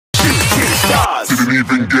bars. Didn't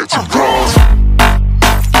even get to bras.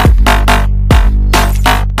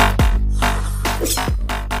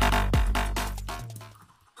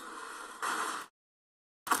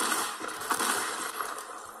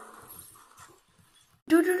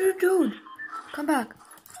 Dude, come back.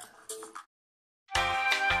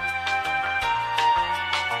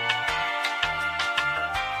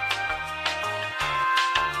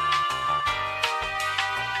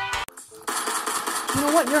 You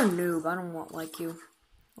know what? You're a noob. I don't want like you.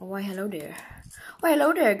 Oh, why hello there. Why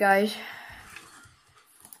hello there, guys.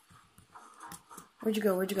 Where'd you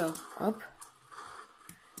go? Where'd you go? Up?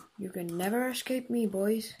 You can never escape me,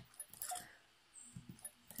 boys.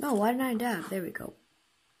 No, why didn't I dab? There we go.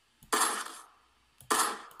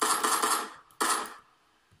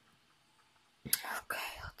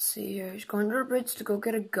 Okay, let's see here. He's going to the bridge to go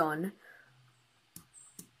get a gun.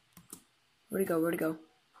 Where'd he go? Where'd he go?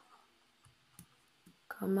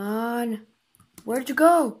 Come on. Where'd you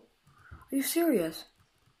go? Are you serious?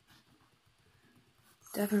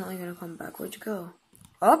 Definitely gonna come back. Where'd you go?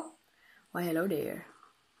 Up? Why, hello there.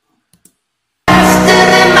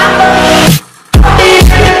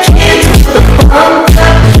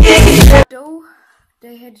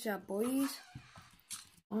 Day headshot, boys.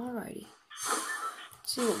 Alrighty.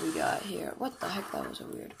 Let's see what we got here. What the heck? That was a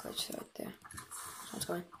weird glitch right there. What's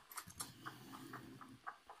going?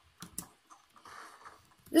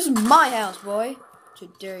 This is my house, boy. Don't you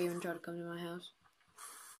dare even try to come to my house.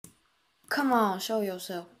 Come on, show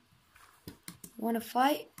yourself. Wanna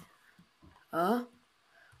fight? Well,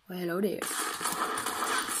 hello there.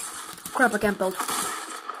 Crap, I can't build.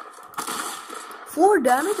 4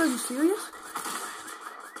 damage? Are you serious?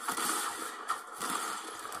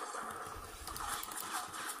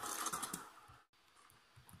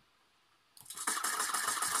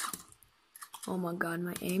 Oh my god,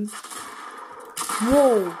 my aim.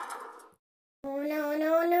 Whoa! Oh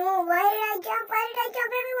no. Why did I jump?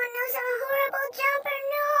 Everyone knows I'm a horrible jumper.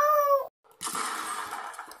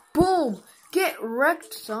 No! Boom! Get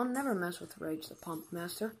wrecked, son. Never mess with Rage the Pump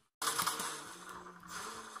Master.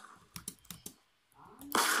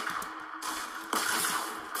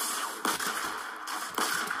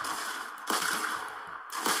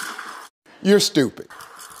 You're stupid.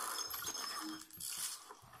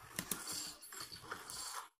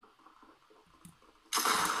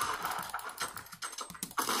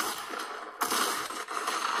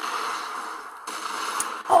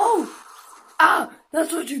 Oh! Ah!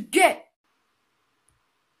 That's what you get!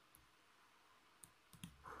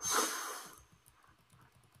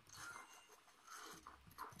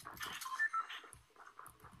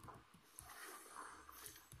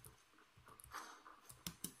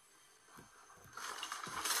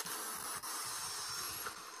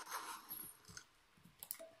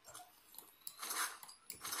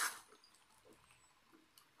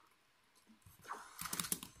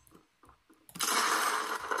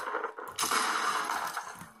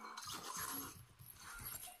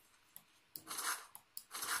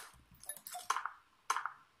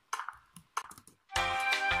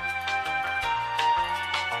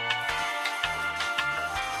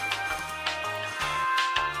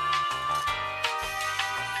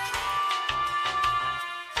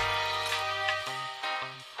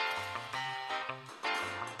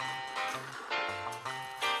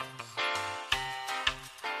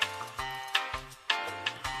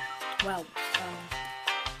 Well,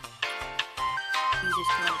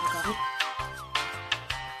 easiest to got it.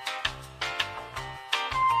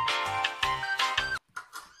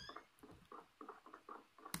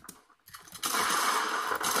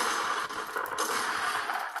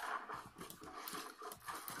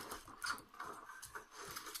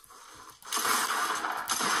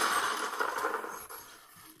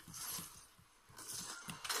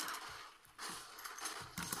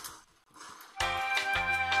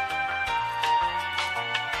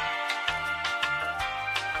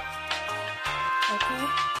 Okay.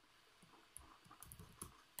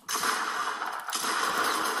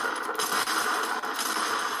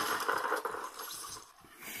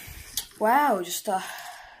 Wow, it's just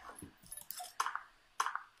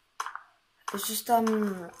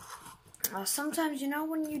sometimes, you know,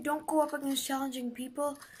 when you don't go up against challenging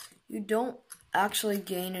people, you don't actually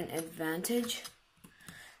gain an advantage.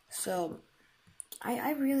 So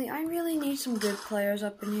I really need some good players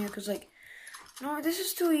up in here, because like, no, this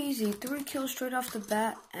is too easy. 3 kills straight off the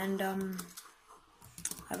bat, and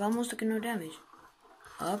I've almost taken no damage.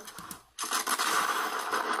 Up.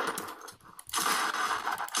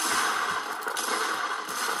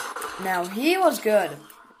 Now he was good.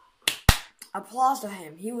 Applause to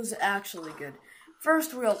him. He was actually good.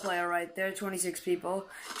 First real player right there, 26 people.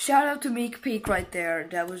 Shout out to Meek Peak right there.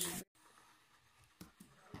 That was